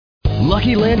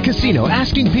Lucky Land Casino,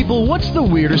 asking people, what's the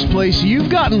weirdest place you've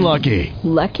gotten lucky?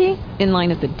 Lucky? In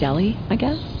line at the deli, I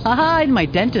guess? Aha, in my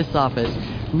dentist's office.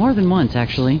 More than once,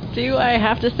 actually. Do I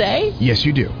have to say? Yes,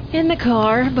 you do. In the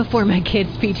car before my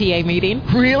kids' PTA meeting.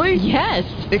 Really? Yes.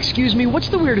 Excuse me, what's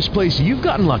the weirdest place you've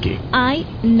gotten lucky? I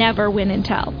never win and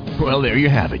tell. Well, there you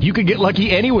have it. You can get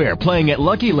lucky anywhere, playing at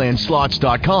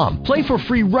LuckyLandSlots.com. Play for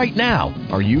free right now.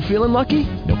 Are you feeling lucky?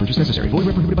 No purchase necessary. Void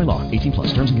where prohibited by law. 18 plus.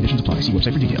 Terms and conditions apply. See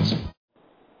website for details.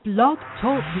 Blog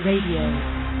Talk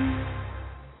Radio.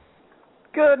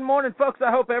 Good morning, folks.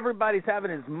 I hope everybody's having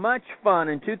as much fun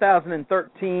in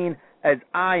 2013 as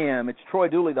I am. It's Troy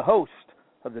Dooley, the host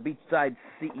of the Beachside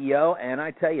CEO, and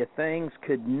I tell you, things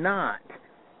could not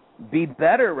be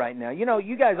better right now. You know,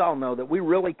 you guys all know that we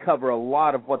really cover a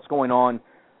lot of what's going on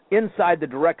inside the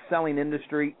direct selling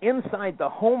industry, inside the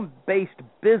home-based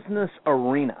business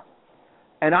arena.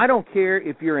 And I don't care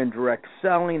if you're in direct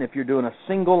selling, if you're doing a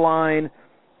single line.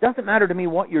 Doesn't matter to me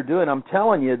what you're doing. I'm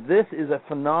telling you, this is a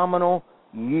phenomenal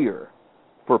year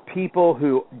for people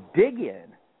who dig in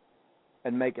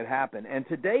and make it happen. And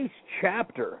today's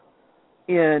chapter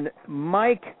in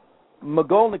Mike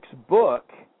McGolnick's book,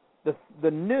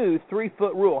 the new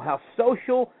 3-Foot Rule, How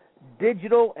Social,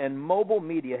 Digital, and Mobile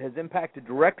Media has impacted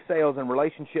direct sales and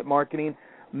relationship marketing,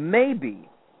 may be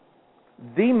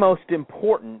the most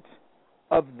important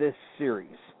of this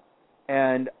series.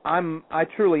 And I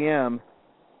truly am,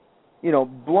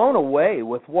 blown away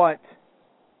with what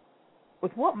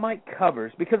Mike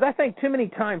covers, because I think too many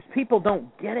times people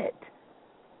don't get it.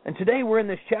 And today we're in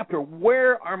this chapter,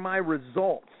 where are my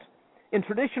results? In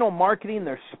traditional marketing,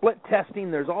 there's split testing,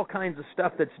 there's all kinds of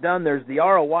stuff that's done, there's the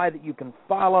ROI that you can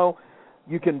follow.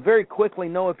 You can very quickly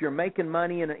know if you're making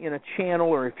money in a channel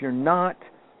or if you're not.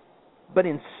 But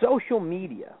in social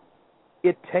media,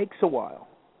 it takes a while.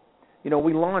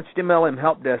 We launched MLM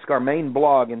Help Desk, our main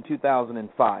blog, in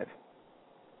 2005.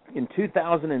 In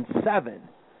 2007,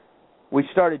 we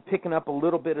started picking up a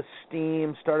little bit of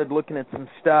steam, started looking at some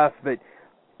stuff, but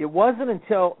it wasn't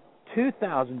until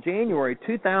January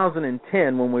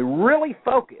 2010, when we really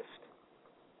focused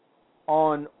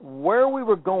on where we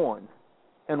were going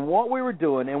and what we were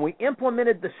doing, and we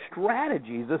implemented the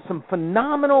strategies of some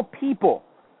phenomenal people.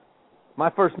 My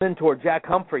first mentor, Jack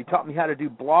Humphrey, taught me how to do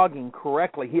blogging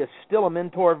correctly. He is still a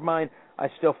mentor of mine. I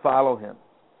still follow him.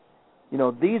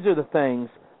 These are the things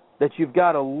that you've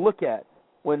got to look at.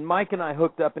 When Mike and I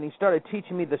hooked up and he started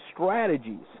teaching me the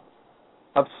strategies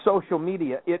of social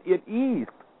media, it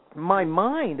eased my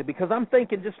mind, because I'm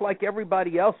thinking, just like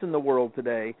everybody else in the world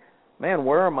today, man,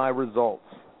 where are my results?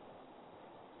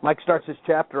 Mike starts his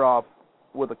chapter off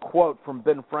with a quote from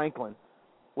Ben Franklin.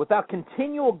 Without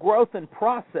continual growth and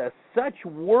process, such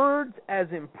words as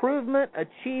improvement,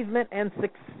 achievement, and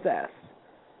success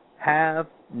have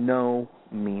no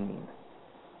meaning.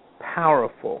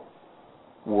 Powerful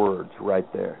words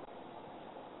right there.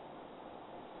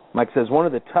 Mike says, one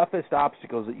of the toughest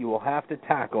obstacles that you will have to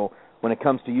tackle when it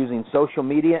comes to using social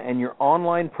media and your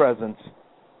online presence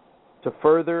to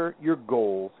further your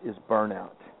goals is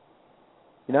burnout.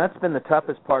 That's been the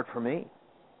toughest part for me.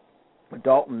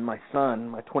 Dalton, my son,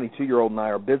 my 22-year-old, and I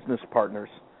are business partners,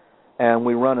 and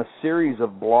we run a series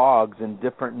of blogs in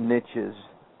different niches,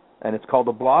 and it's called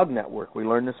the Blog Network. We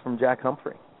learned this from Jack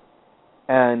Humphrey.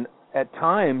 And at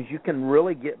times, you can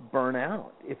really get burnt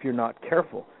out if you're not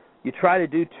careful. You try to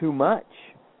do too much.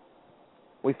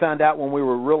 We found out when we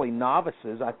were really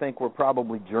novices, I think we're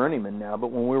probably journeymen now,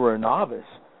 but when we were a novice,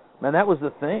 man, that was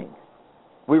the thing.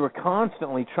 We were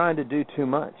constantly trying to do too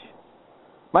much.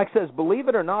 Mike says, believe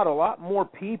it or not, a lot more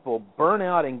people burn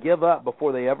out and give up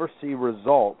before they ever see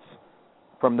results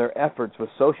from their efforts with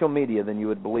social media than you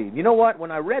would believe. You know what?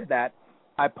 When I read that,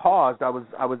 I paused. I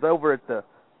was over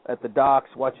at the docks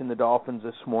watching the Dolphins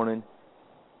this morning,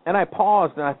 and I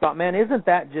paused and I thought, man, isn't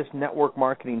that just network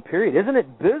marketing, period? Isn't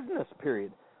it business,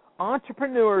 period?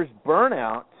 Entrepreneurs burn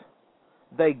out,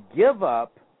 they give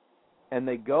up, and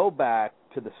they go back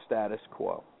to the status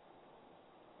quo.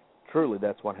 Truly,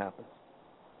 that's what happens.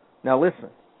 Now listen,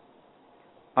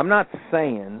 I'm not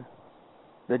saying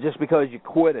that just because you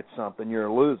quit at something you're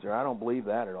a loser. I don't believe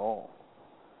that at all.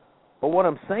 But what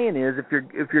I'm saying is,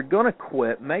 if you're going to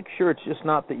quit, make sure it's just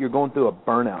not that you're going through a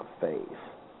burnout phase.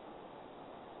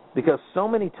 Because so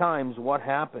many times what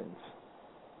happens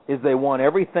is they want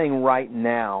everything right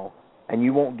now, and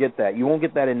you won't get that. You won't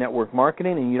get that in network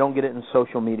marketing, and you don't get it in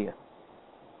social media.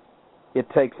 It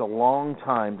takes a long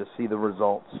time to see the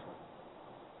results.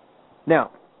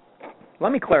 Now,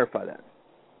 let me clarify that.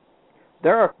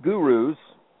 There are gurus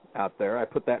out there, I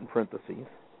put that in parentheses,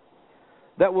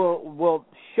 that will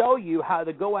show you how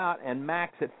to go out and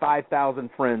max at 5,000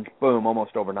 friends, boom,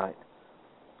 almost overnight.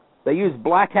 They use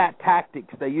black hat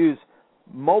tactics. They use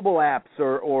mobile apps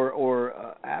or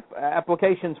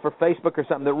applications for Facebook or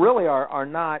something that really are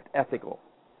not ethical.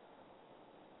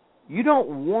 You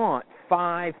don't want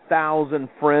 5,000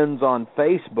 friends on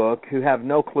Facebook who have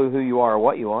no clue who you are or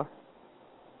what you are.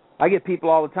 I get people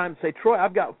all the time say, Troy,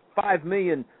 I've got 5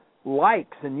 million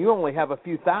likes and you only have a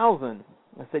few thousand.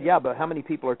 I said, yeah, but how many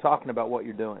people are talking about what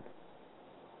you're doing?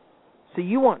 See,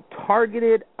 you want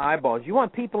targeted eyeballs. You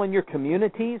want people in your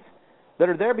communities that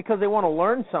are there because they want to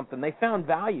learn something. They found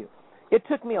value. It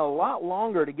took me a lot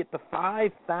longer to get to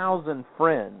 5,000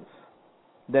 friends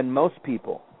than most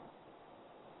people.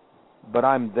 But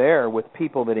I'm there with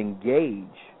people that engage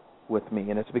with me,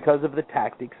 and it's because of the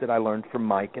tactics that I learned from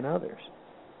Mike and others.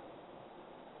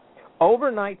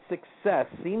 Overnight success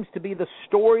seems to be the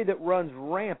story that runs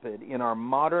rampant in our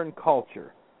modern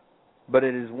culture, but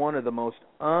it is one of the most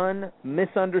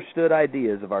misunderstood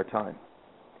ideas of our time.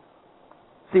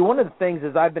 See, one of the things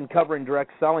is I've been covering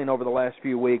direct selling over the last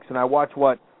few weeks, and I watch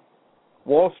what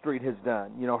Wall Street has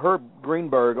done. You know, Herb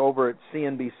Greenberg over at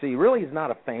CNBC really is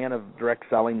not a fan of direct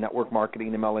selling, network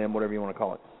marketing, MLM, whatever you want to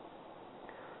call it.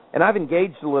 And I've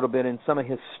engaged a little bit in some of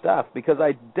his stuff because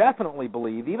I definitely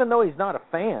believe, even though he's not a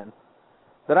fan,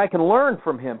 that I can learn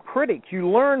from him. Critics, you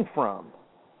learn from.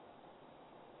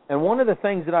 And one of the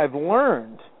things that I've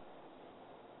learned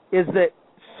is that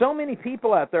so many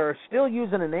people out there are still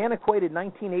using an antiquated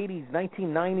 1980s,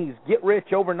 1990s,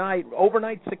 get-rich overnight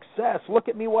success. Look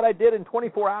at me, what I did in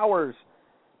 24 hours.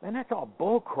 Man, that's all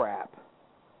bull crap.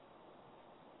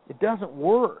 It doesn't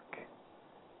work.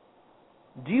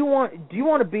 Do you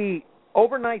want to be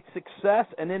overnight success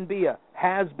and then be a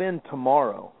has-been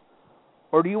tomorrow?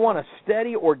 Or do you want a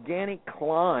steady, organic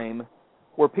climb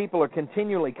where people are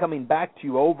continually coming back to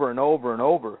you over and over and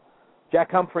over?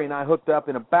 Jack Humphrey and I hooked up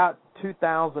in about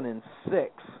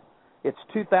 2006. It's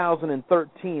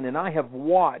 2013, and I have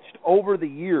watched over the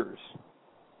years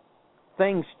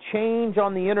things change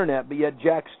on the internet, but yet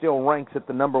Jack still ranks at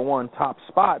the number one top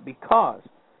spot because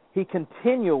he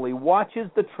continually watches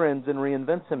the trends and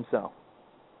reinvents himself.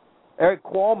 Eric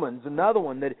Qualman's another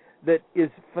one that is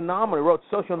phenomenal. He wrote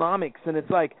Socialnomics, and it's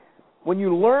like when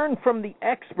you learn from the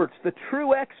experts, the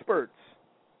true experts,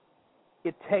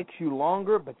 it takes you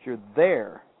longer, but you're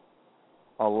there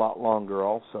a lot longer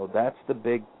also. That's the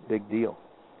big deal.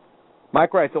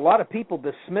 Mike writes, a lot of people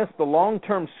dismiss the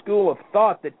long-term school of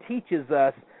thought that teaches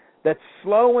us that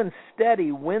slow and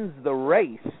steady wins the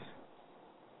race.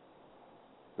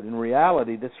 But in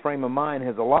reality, this frame of mind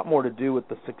has a lot more to do with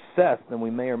the success than we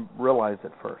may realize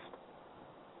at first.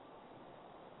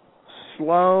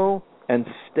 Slow and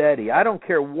steady. I don't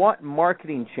care what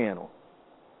marketing channel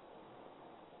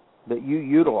that you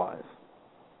utilize.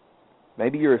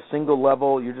 Maybe you're a single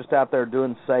level, you're just out there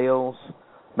doing sales.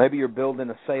 Maybe you're building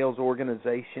a sales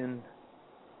organization.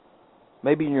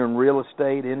 Maybe you're in real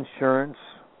estate, insurance,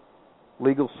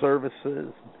 legal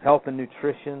services, health and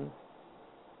nutrition.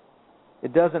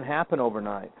 It doesn't happen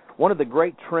overnight. One of the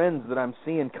great trends that I'm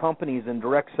seeing companies in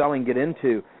direct selling get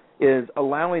into is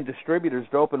allowing distributors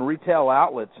to open retail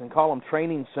outlets and call them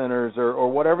training centers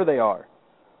or whatever they are.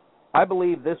 I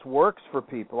believe this works for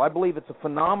people. I believe it's a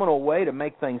phenomenal way to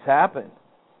make things happen.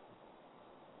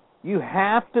 You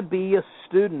have to be a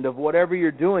student of whatever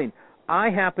you're doing.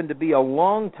 I happen to be a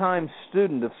long-time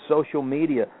student of social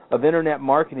media, of internet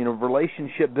marketing, of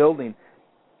relationship building.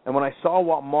 And when I saw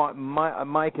what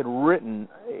Mike had written,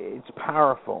 it's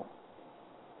powerful.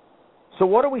 So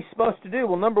what are we supposed to do?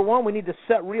 Well, number one, we need to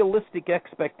set realistic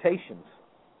expectations.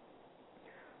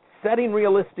 Setting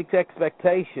realistic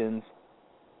expectations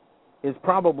is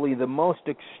probably the most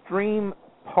extreme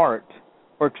part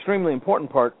or extremely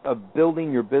important part of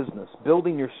building your business,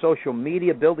 building your social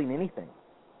media, building anything.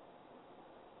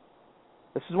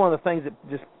 This is one of the things that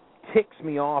just ticks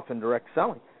me off in direct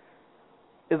selling.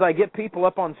 Is I get people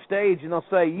up on stage and they'll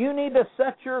say, you need to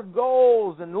set your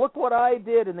goals and look what I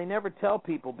did, and they never tell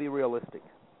people be realistic.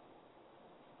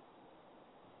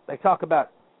 They talk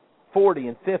about $40,000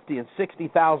 and $50,000 and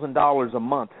 $60,000 a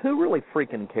month. Who really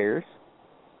freaking cares?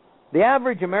 The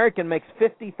average American makes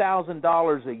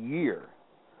 $50,000 a year.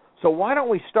 So why don't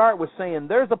we start with saying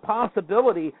there's a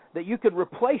possibility that you could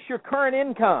replace your current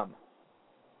income?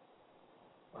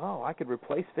 Oh, I could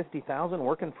replace $50,000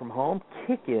 working from home?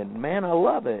 Kickin', man, I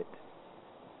love it.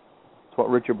 That's what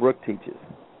Richard Brooke teaches.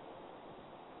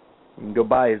 You can go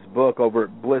buy his book over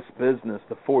at Bliss Business,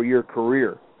 The 4-Year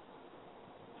Career.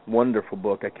 It's a wonderful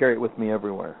book. I carry it with me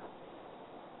everywhere.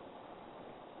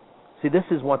 See, this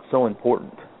is what's so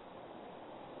important.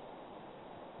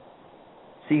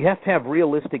 See, you have to have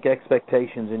realistic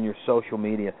expectations in your social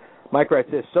media. Mike writes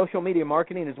this, social media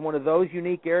marketing is one of those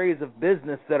unique areas of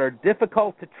business that are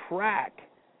difficult to track.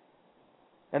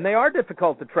 And they are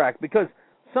difficult to track because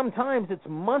sometimes it's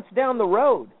months down the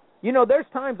road. You know, there's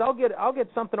times I'll get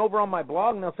something over on my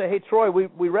blog and they'll say, hey, Troy,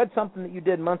 we read something that you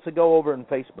did months ago over in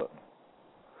Facebook.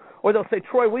 Or they'll say,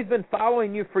 Troy, we've been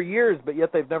following you for years, but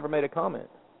yet they've never made a comment.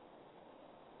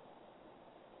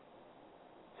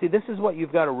 See, this is what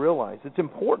you've got to realize. It's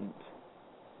important.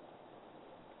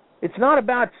 It's not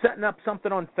about setting up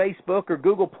something on Facebook or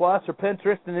Google Plus or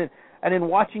Pinterest and then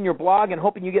watching your blog and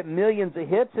hoping you get millions of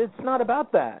hits. It's not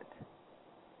about that.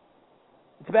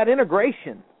 It's about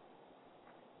integration.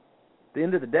 At the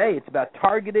end of the day, it's about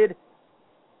targeted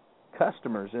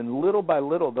customers, and little by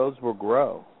little, those will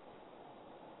grow.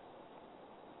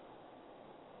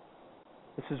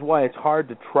 This is why it's hard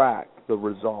to track the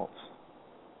results.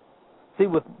 See,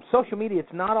 with social media,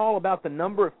 it's not all about the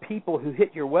number of people who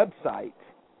hit your website.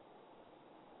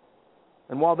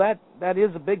 And while that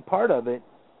is a big part of it,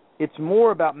 it's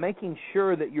more about making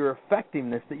sure that your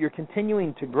effectiveness, that you're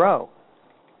continuing to grow.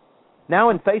 Now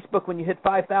in Facebook, when you hit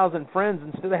 5,000 friends,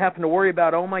 instead of having to worry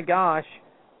about, oh my gosh,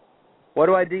 what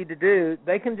do I need to do?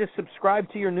 They can just subscribe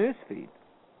to your news feed.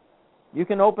 You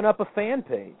can open up a fan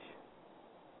page.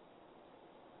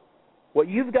 What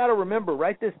you've got to remember,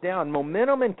 write this down,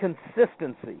 momentum and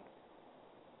consistency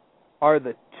are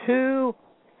the two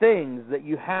things that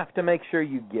you have to make sure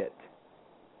you get.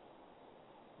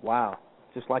 Wow,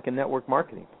 just like in network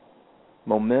marketing.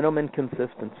 Momentum and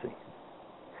consistency.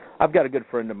 I've got a good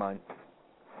friend of mine.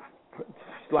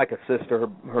 She's like a sister.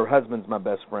 Her husband's my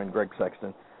best friend, Greg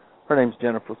Sexton. Her name's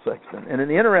Jennifer Sexton. And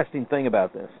the interesting thing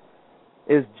about this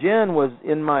is Jen was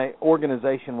in my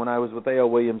organization when I was with A.L.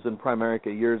 Williams in Primerica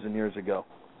years and years ago.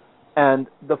 And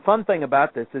the fun thing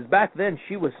about this is back then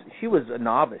she was a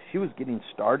novice. She was getting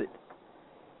started.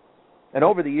 And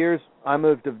over the years, I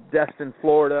moved to Destin,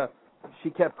 Florida.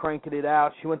 She kept cranking it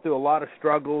out. She went through a lot of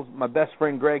struggles. My best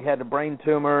friend Greg had a brain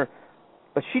tumor.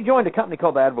 But she joined a company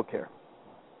called Advocare.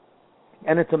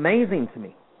 And it's amazing to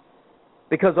me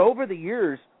because over the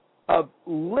years of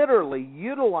literally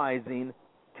utilizing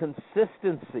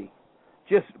consistency,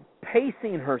 just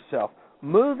pacing herself,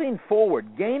 moving forward,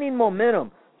 gaining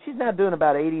momentum, she's now doing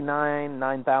about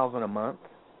 $89,000 a month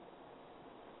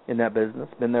in that business.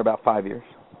 Been there about 5 years.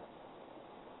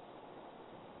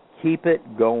 Keep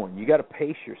it going. You got to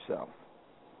pace yourself.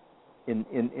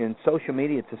 In social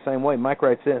media, it's the same way. Mike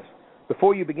writes this.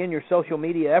 Before you begin your social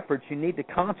media efforts, you need to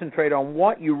concentrate on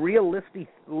what you realistically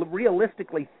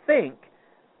think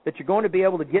that you're going to be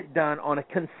able to get done on a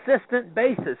consistent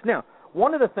basis. Now,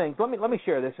 one of the things, let me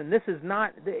share this, and this is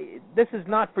not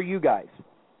for you guys.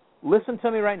 Listen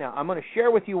to me right now. I'm going to share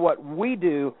with you what we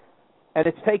do, and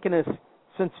it's taken us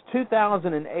since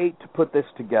 2008 to put this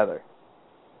together.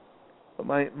 But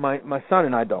my son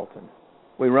and I, Dalton,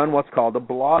 we run what's called a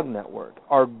blog network.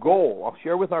 Our goal, I'll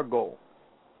share with our goal.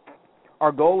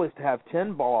 Our goal is to have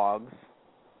 10 blogs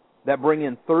that bring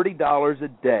in $30 a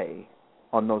day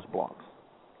on those blogs.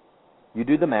 You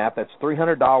do the math, that's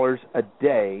 $300 a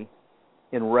day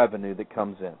in revenue that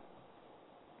comes in.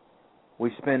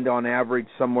 We spend on average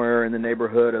somewhere in the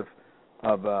neighborhood of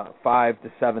 $500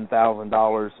 to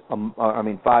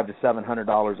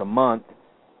 $700 a month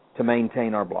to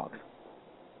maintain our blogs.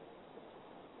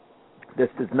 This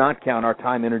does not count our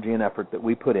time, energy, and effort that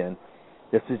we put in.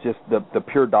 This is just the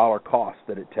pure dollar cost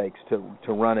that it takes to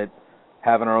run it,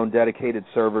 having our own dedicated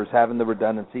servers, having the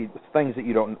redundancy, things that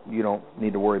you don't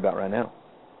need to worry about right now.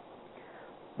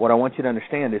 What I want you to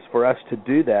understand is for us to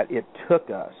do that, it took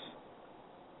us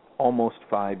almost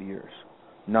 5 years.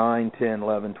 9, 10,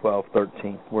 11, 12,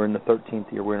 13. We're in the 13th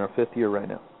year. We're in our 5th year right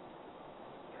now.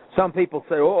 Some people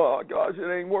say, oh, gosh,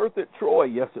 it ain't worth it, Troy.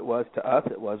 Yes, it was. To us,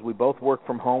 it was. We both work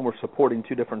from home. We're supporting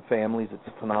 2 different families. It's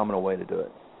a phenomenal way to do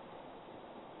it.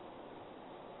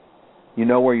 You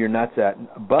know where your nut's at.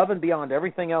 Above and beyond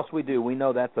everything else we do, we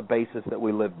know that's the basis that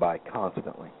we live by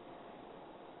constantly.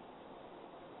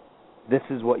 This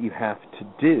is what you have to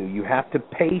do. You have to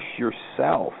pace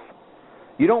yourself.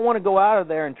 You don't want to go out of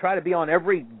there and try to be on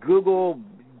every Google,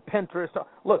 Pinterest.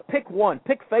 Look, pick one.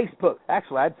 Pick Facebook.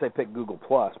 Actually, I'd say pick Google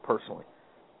Plus, personally.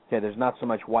 Okay, there's not so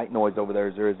much white noise over there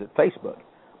as there is at Facebook.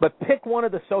 But pick one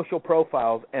of the social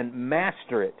profiles and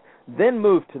master it. Then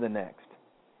move to the next.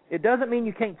 It doesn't mean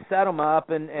you can't set them up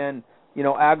and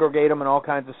aggregate them and all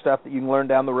kinds of stuff that you can learn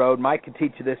down the road. Mike can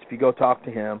teach you this if you go talk to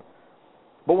him.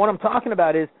 But what I'm talking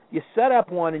about is you set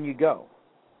up one and you go.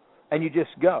 And you just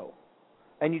go.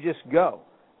 And you just go.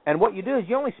 And what you do is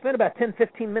you only spend about 10,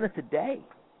 15 minutes a day.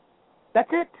 That's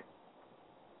it.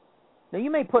 Now,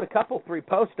 you may put a couple, 3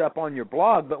 posts up on your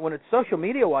blog, but when it's social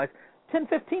media-wise, 10,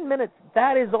 15 minutes,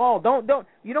 that is all.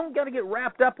 You don't got to get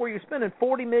wrapped up where you're spending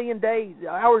 40 million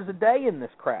hours a day in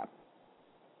this crap.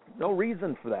 No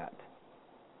reason for that.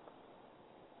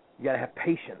 You got to have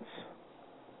patience.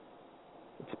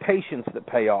 It's patience that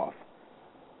pay off.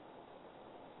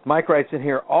 Mike writes in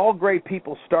here, all great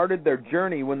people started their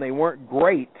journey when they weren't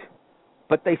great,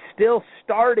 but they still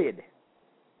started.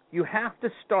 You have to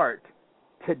start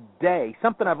today.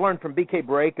 Something I've learned from BK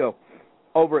Boreyko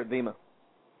over at Vima.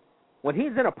 When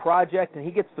he's in a project and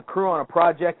he gets the crew on a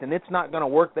project and it's not going to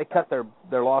work, they cut their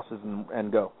losses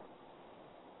and go.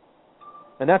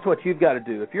 And that's what you've got to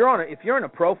do. If you're in a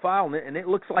profile and it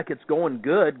looks like it's going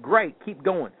good, great, keep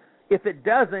going. If it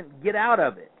doesn't, get out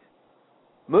of it.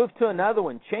 Move to another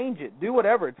one, change it, do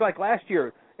whatever. It's like last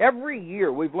year. Every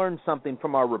year we've learned something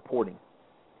from our reporting.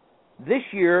 This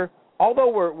year, although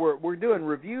we're doing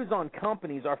reviews on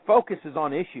companies, our focus is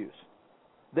on issues.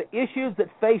 The issues that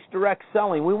face direct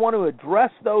selling, we want to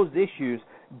address those issues,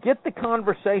 get the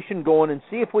conversation going, and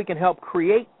see if we can help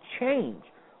create change,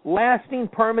 lasting,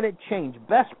 permanent change,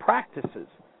 best practices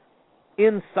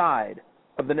inside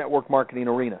of the network marketing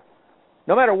arena.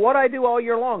 No matter what I do all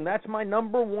year long, that's my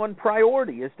number one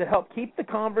priority, is to help keep the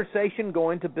conversation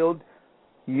going, to build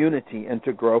unity and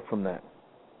to grow from that.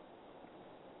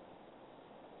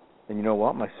 And you know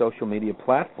what? My social media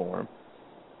platform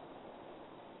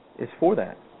is for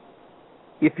that.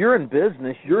 If you're in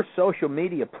business, your social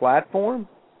media platform,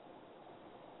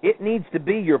 it needs to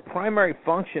be your primary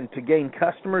function to gain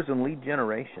customers and lead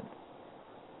generation.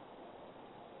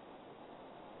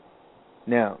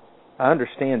 Now, I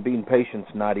understand being patient's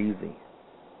not easy,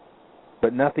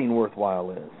 but nothing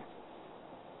worthwhile is.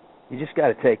 You just got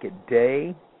to take it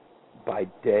day by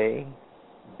day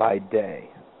by day.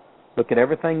 Look at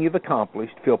everything you've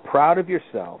accomplished, feel proud of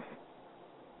yourself,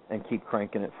 and keep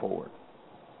cranking it forward.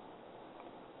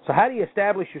 So how do you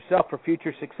establish yourself for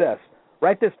future success?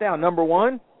 Write this down. Number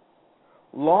one,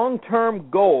 long-term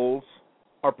goals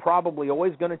are probably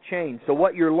always going to change. So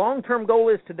what your long-term goal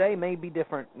is today may be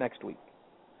different next week.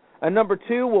 And number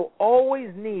two, we'll always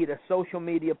need a social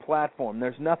media platform.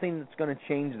 There's nothing that's going to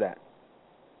change that.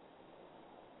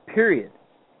 Period.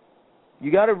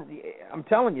 I'm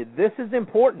telling you, this is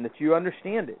important that you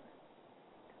understand it.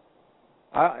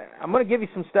 I'm going to give you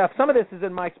some stuff. Some of this is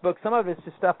in Mike's book. Some of it's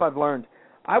just stuff I've learned.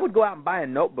 I would go out and buy a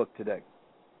notebook today.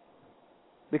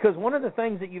 Because one of the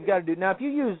things that you've got to do now,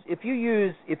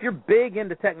 if you're big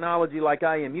into technology like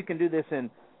I am, you can do this in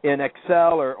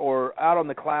Excel or out on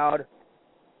the cloud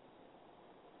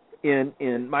in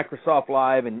Microsoft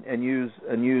Live and use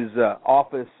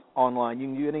Office online. You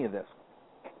can do any of this.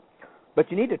 But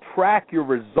you need to track your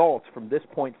results from this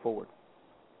point forward.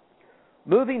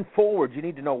 Moving forward, you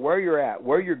need to know where you're at,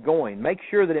 where you're going. Make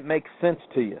sure that it makes sense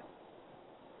to you.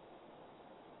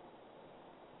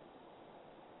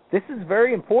 This is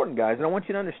very important, guys, and I want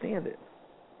you to understand it.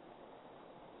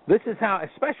 This is how,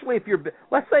 especially if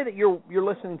let's say that you're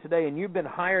listening today and you've been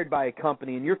hired by a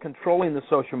company and you're controlling the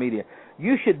social media.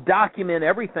 You should document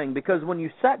everything, because when you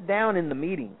sat down in the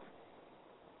meetings,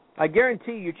 I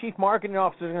guarantee your chief marketing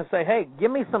officer is going to say, hey, give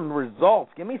me some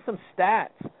results, give me some stats,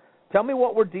 tell me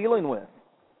what we're dealing with.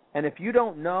 And if you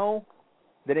don't know,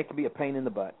 then it can be a pain in the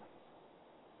butt.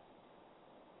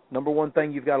 Number one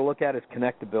thing you've got to look at is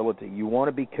connectability. You want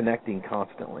to be connecting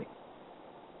constantly.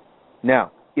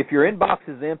 Now, if your inbox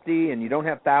is empty and you don't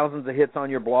have thousands of hits on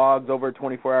your blogs over a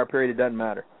 24-hour period, it doesn't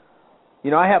matter.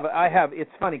 You know, I have. It's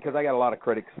funny because I got a lot of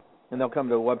critics, and they'll come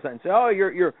to the website and say, "Oh,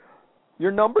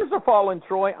 your numbers are falling,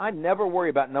 Troy." I never worry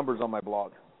about numbers on my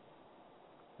blog.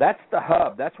 That's the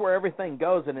hub. That's where everything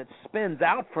goes, and it spins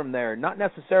out from there. Not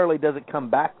necessarily does it come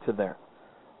back to there.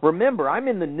 Remember, I'm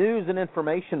in the news and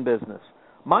information business.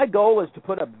 My goal is to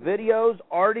put up videos,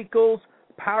 articles,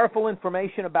 powerful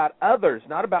information about others,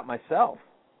 not about myself.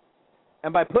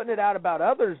 And by putting it out about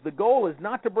others, the goal is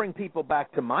not to bring people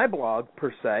back to my blog,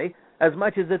 per se, as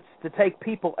much as it's to take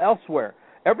people elsewhere.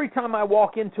 Every time I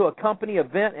walk into a company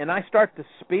event and I start to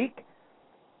speak,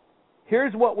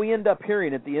 here's what we end up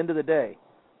hearing at the end of the day.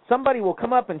 Somebody will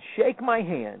come up and shake my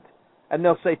hand, and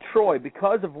they'll say, Troy,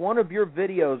 because of one of your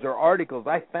videos or articles,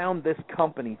 I found this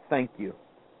company. Thank you.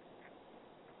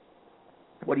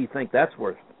 What do you think that's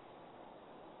worth?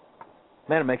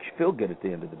 Man, it makes you feel good at the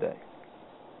end of the day.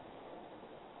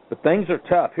 But things are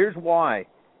tough. Here's why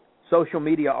social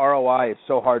media ROI is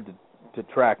so hard to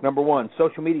track. Number one,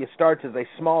 social media starts as a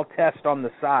small test on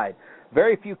the side.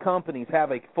 Very few companies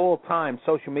have a full-time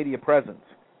social media presence.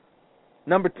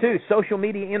 Number two, social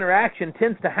media interaction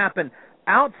tends to happen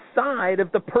outside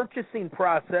of the purchasing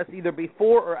process, either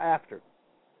before or after.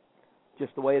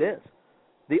 Just the way it is.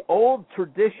 The old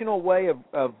traditional way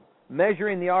of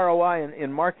measuring the ROI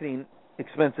in marketing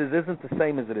expenses isn't the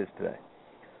same as it is today.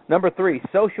 Number 3,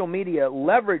 social media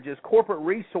leverages corporate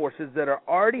resources that are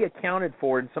already accounted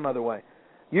for in some other way.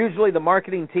 Usually the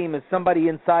marketing team is somebody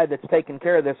inside that's taking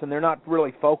care of this, and they're not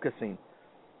really focusing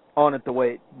on it the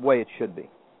way it should be.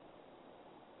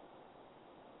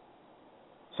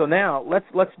 So now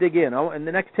let's dig in. In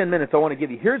the next 10 minutes, I want to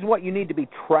give you, here's what you need to be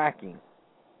tracking.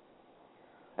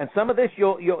 And some of this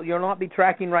you'll not be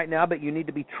tracking right now, but you need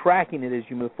to be tracking it as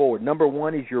you move forward. Number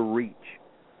 1 is your reach.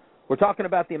 We're talking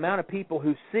about the amount of people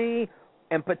who see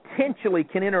and potentially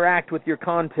can interact with your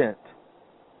content.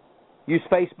 Use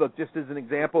Facebook just as an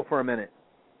example for a minute.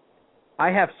 I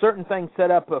have certain things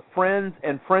set up of friends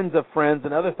and friends of friends,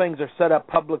 and other things are set up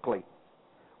publicly.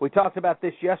 We talked about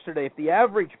this yesterday. If the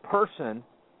average person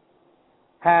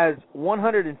has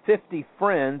 150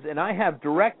 friends, and I have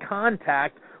direct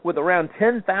contact with around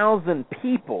 10,000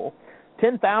 people,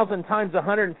 10,000 times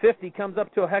 150 comes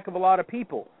up to a heck of a lot of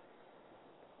people.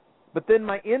 But then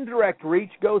my indirect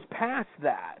reach goes past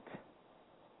that.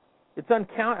 It's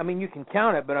uncountable. I mean, you can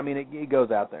count it, but I mean, it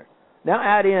goes out there. Now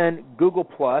add in Google+,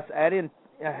 add in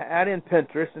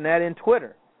Pinterest, and add in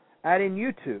Twitter, add in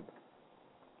YouTube.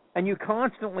 And you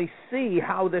constantly see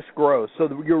how this grows. So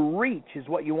your reach is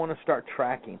what you want to start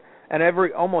tracking. And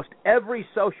almost every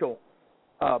social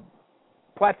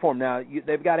platform now,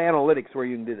 they've got analytics where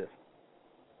you can do this.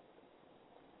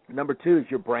 Number 2 is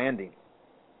your branding.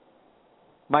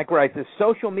 Mike writes, as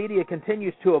social media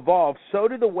continues to evolve, so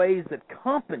do the ways that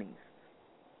companies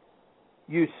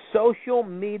use social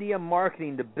media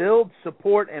marketing to build,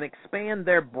 support, and expand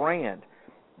their brand.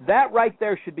 That right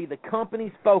there should be the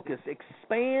company's focus.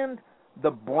 Expand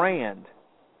the brand.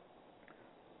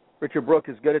 Richard Brooke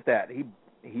is good at that.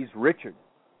 He's Richard.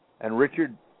 And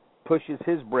Richard pushes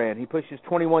his brand. He pushes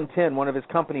 2110, one of his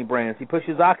company brands. He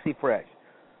pushes OxyFresh.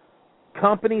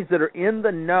 Companies that are in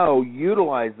the know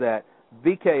utilize that.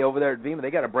 VK over there at Vemma,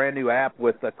 they got a brand new app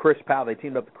with Chris Powell. They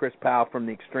teamed up with Chris Powell from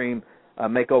the Extreme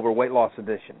Makeover Weight Loss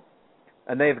Edition.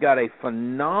 And they've got a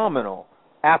phenomenal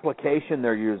application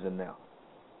they're using now.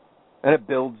 And it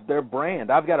builds their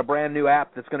brand. I've got a brand new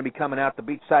app that's going to be coming out, the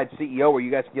Beachside CEO, where you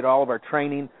guys can get all of our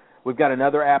training. We've got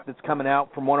another app that's coming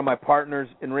out from one of my partners,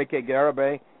 Enrique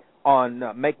Garibay, on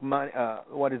Make Money.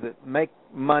 Make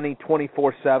Money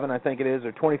 24/7, I think it is,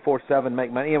 or 24/7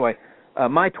 Make Money. Anyway,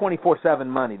 My 24/7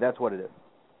 Money, that's what it is.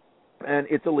 And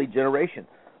it's a lead generation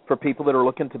for people that are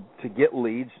looking to get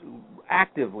leads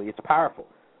actively. It's powerful.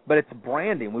 But it's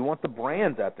branding. We want the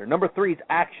brands out there. Number 3 is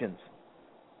actions.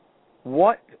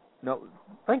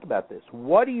 Think about this.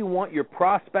 What do you want your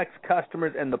prospects,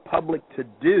 customers, and the public to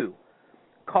do?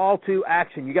 Call to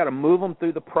action. You got to move them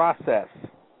through the process.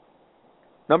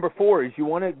 Number 4 is you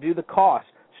want to do the cost.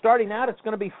 Starting out, it's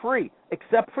going to be free,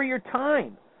 except for your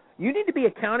time. You need to be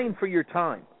accounting for your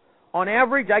time. On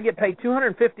average, I get paid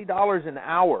 $250 an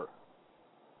hour.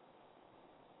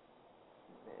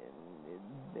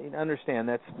 And understand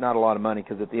that's not a lot of money,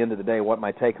 because at the end of the day, what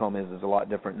my take-home is a lot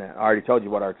different now. I already told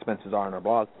you what our expenses are on our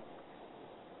blog.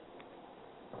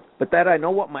 But that I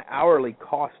know what my hourly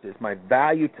cost is, my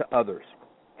value to others.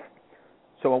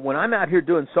 So when I'm out here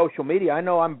doing social media, I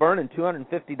know I'm burning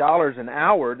 $250 an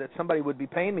hour that somebody would be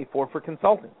paying me for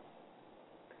consulting.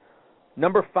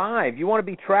 Number 5, you want to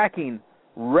be tracking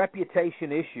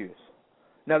reputation issues.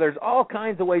 Now, there's all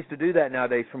kinds of ways to do that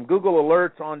nowadays, from Google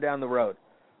Alerts on down the road.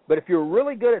 But if you're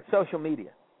really good at social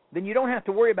media, then you don't have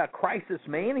to worry about crisis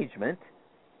management.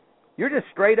 You're just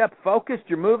straight up focused.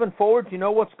 You're moving forward. You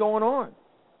know what's going on.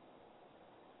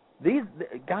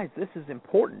 Guys, this is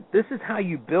important. This is how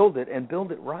you build it, and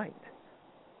build it right.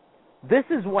 This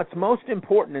is what's most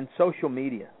important in social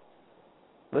media.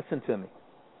 Listen to me.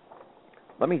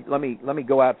 Let me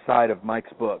go outside of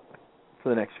Mike's book for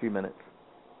the next few minutes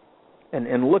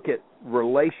and look at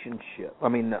reputation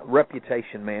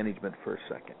management for a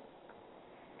second.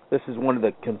 This is one of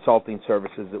the consulting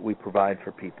services that we provide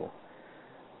for people.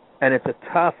 And it's a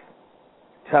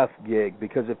tough gig,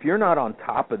 because if you're not on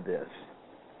top of this,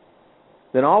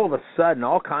 then all of a sudden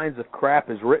all kinds of crap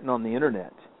is written on the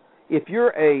internet. If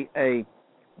you're a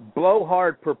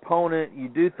blowhard proponent, you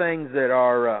do things that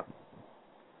are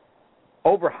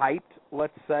overhyped,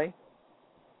 let's say,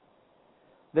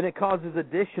 then it causes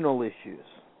additional issues.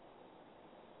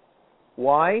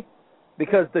 Why?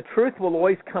 Because the truth will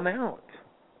always come out.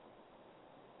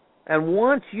 And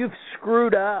once you've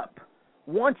screwed up,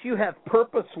 once you have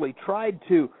purposely tried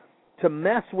to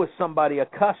mess with somebody, a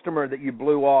customer that you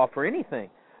blew off or anything,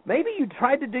 maybe you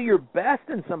tried to do your best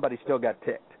and somebody still got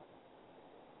ticked.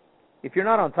 If you're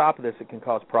not on top of this, it can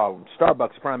cause problems.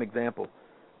 Starbucks, prime example.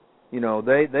 You know,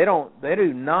 they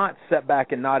do not sit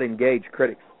back and not engage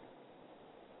critics.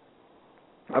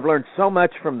 I've learned so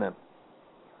much from them.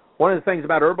 One of the things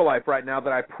about Herbalife right now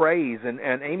that I praise, and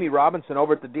Amy Robinson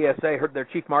over at the DSA, their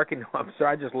chief marketing officer,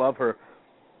 I just love her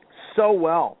so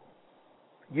well.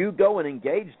 You go and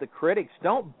engage the critics.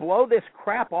 Don't blow this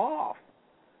crap off.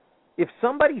 If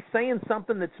somebody's saying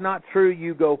something that's not true,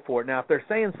 you go for it. Now, if they're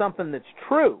saying something that's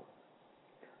true,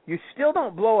 you still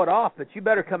don't blow it off, but you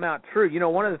better come out true. You know,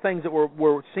 one of the things that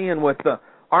we're seeing with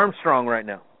Armstrong right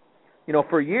now, you know,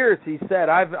 for years he said,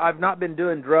 I've not been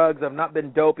doing drugs, I've not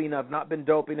been doping,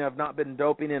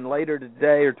 and later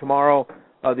today or tomorrow,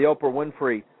 the Oprah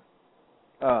Winfrey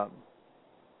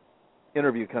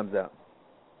interview comes out,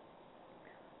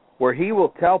 where he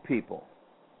will tell people,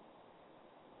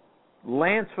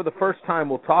 Lance for the first time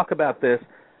will talk about this,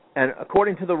 and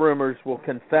according to the rumors, will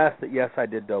confess that, yes, I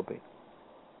did doping.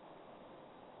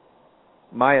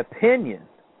 My opinion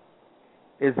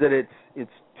is that it's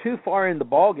too far in the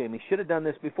ballgame. He should have done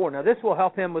this before. Now, this will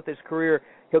help him with his career.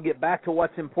 He'll get back to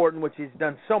what's important, which he's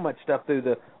done so much stuff through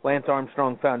the Lance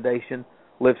Armstrong Foundation,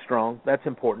 Live Strong. That's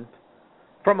important.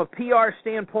 From a PR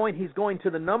standpoint, he's going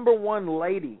to the number one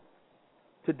lady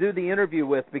to do the interview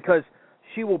with, because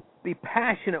she will be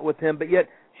passionate with him, but yet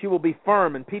she will be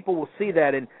firm, and people will see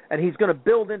that, and he's going to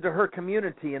build into her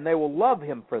community, and they will love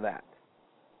him for that.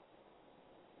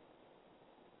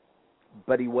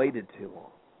 But he waited too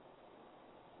long.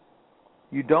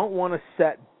 You don't want to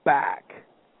set back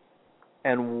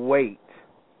and wait.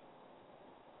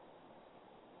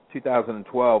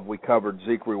 2012, we covered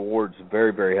Zeke Rewards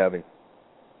very, very heavy.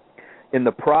 In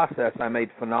the process, I made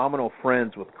phenomenal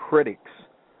friends with critics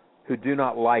who do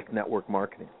not like network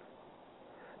marketing.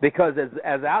 Because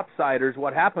as outsiders,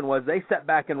 what happened was they sat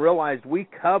back and realized we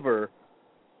cover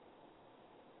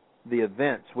the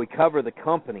events, we cover the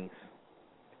companies.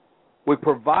 We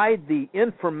provide the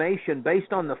information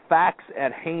based on the facts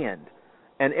at hand.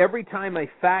 And every time a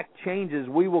fact changes,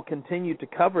 we will continue to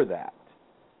cover that.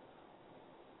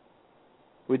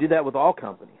 We do that with all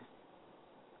companies.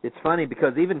 It's funny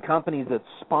because even companies that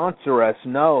sponsor us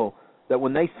know that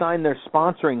when they sign their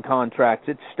sponsoring contracts,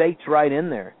 it states right in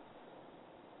there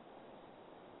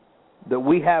that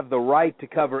we have the right to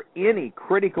cover any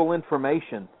critical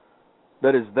information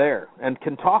that is there and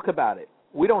can talk about it.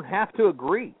 We don't have to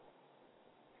agree.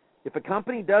 If a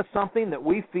company does something that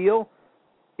we feel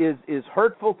is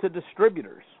hurtful to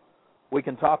distributors, we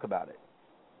can talk about it.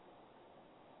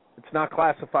 It's not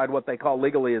classified what they call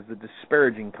legally as a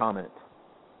disparaging comment.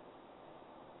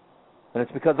 And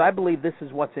it's because I believe this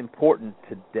is what's important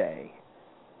today.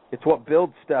 It's what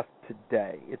builds stuff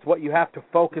today. It's what you have to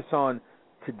focus on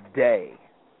today.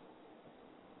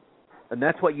 And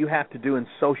that's what you have to do in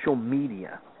social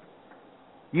media.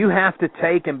 You have to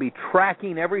take and be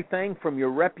tracking everything from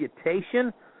your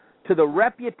reputation to the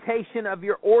reputation of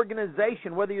your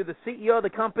organization, whether you're the CEO of the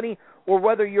company or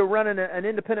whether you're running an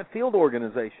independent field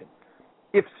organization.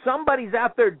 If somebody's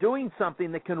out there doing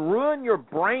something that can ruin your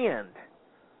brand,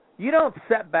 you don't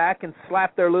sit back and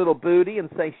slap their little booty and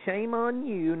say, shame on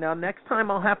you. Now, next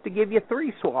time I'll have to give you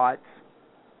 3 swats.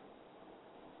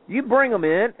 You bring them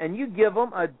in and you give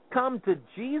them a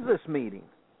come-to-Jesus meeting.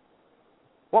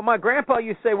 Well, my grandpa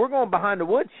used to say, we're going behind the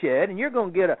woodshed and you're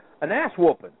going to get an ass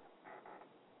whooping.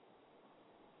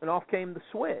 And off came the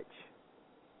switch.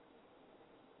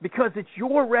 Because it's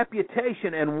your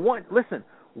reputation. And once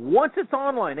it's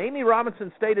online, Amy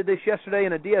Robinson stated this yesterday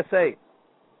in a DSA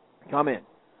comment.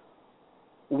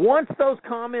 Once those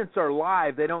comments are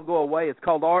live, they don't go away. It's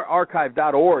called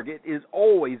archive.org. It is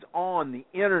always on the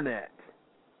internet.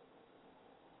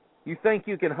 You think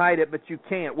you can hide it, but you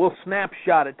can't. We'll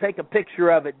snapshot it, take a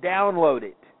picture of it, download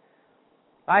it.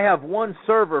 I have one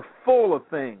server full of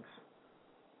things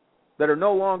that are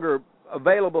no longer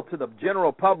available to the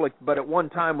general public, but at one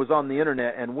time was on the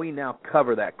internet, and we now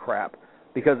cover that crap.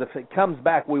 Because if it comes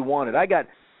back, we want it. I got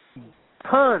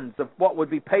tons of what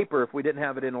would be paper if we didn't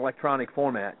have it in electronic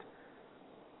format,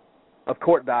 of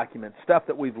court documents, stuff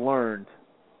that we've learned,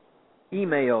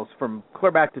 emails from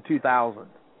clear back to 2000.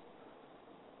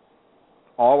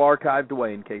 All archived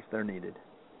away in case they're needed.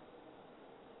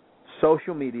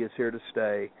 Social media is here to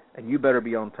stay, and you better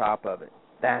be on top of it.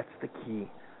 That's the key.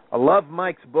 I love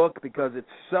Mike's book because it's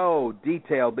so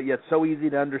detailed, but yet so easy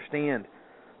to understand.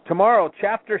 Tomorrow,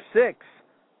 Chapter 6,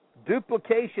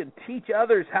 Duplication, Teach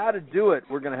Others How to Do It.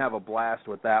 We're going to have a blast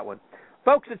with that one.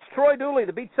 Folks, it's Troy Dooley,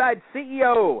 the Beachside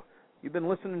CEO. You've been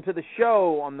listening to the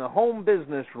show on the Home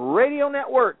Business Radio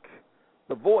Network,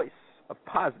 the voice of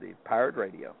Positive Pirate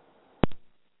Radio.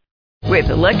 With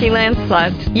the Lucky Land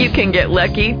Slots, you can get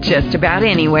lucky just about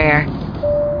anywhere.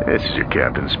 This is your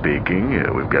captain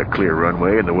speaking. We've got clear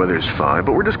runway and the weather's fine,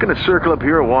 but we're just going to circle up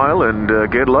here a while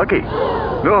and get lucky.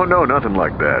 No, nothing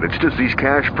like that. It's just these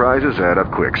cash prizes add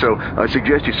up quick. So I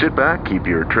suggest you sit back, keep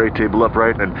your tray table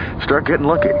upright, and start getting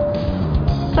lucky.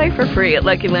 Play for free at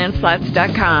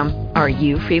LuckyLandSlots.com. Are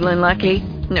you feeling lucky?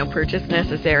 No purchase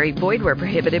necessary. Void where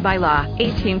prohibited by law.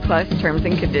 18+ terms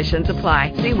and conditions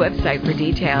apply. See website for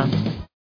details.